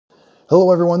Hello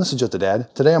everyone, this is Just a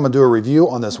Dad. Today I'm going to do a review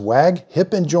on this WAG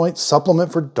hip and joint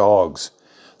supplement for dogs.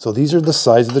 So these are the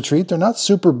size of the treat. They're not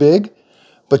super big,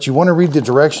 but you want to read the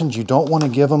directions. You don't want to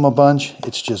give them a bunch.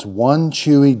 It's just one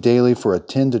chewy daily for a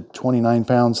 10 to 29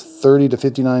 pounds. 30 to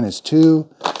 59 is 2.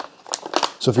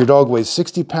 So if your dog weighs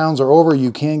 60 pounds or over,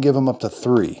 you can give them up to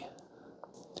 3.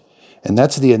 And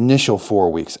that's the initial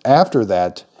 4 weeks. After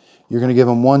that, you're going to give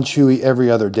them one chewy every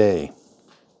other day.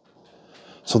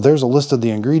 So there's a list of the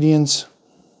ingredients.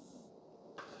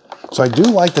 So I do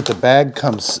like that the bag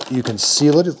comes, you can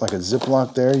seal it. It's like a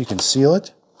Ziploc there, you can seal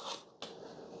it.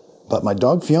 But my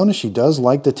dog Fiona, she does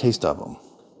like the taste of them.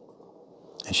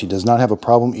 And she does not have a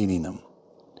problem eating them.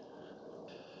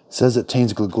 It says it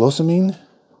contains glucosamine.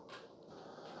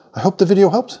 I hope the video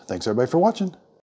helped. Thanks everybody for watching.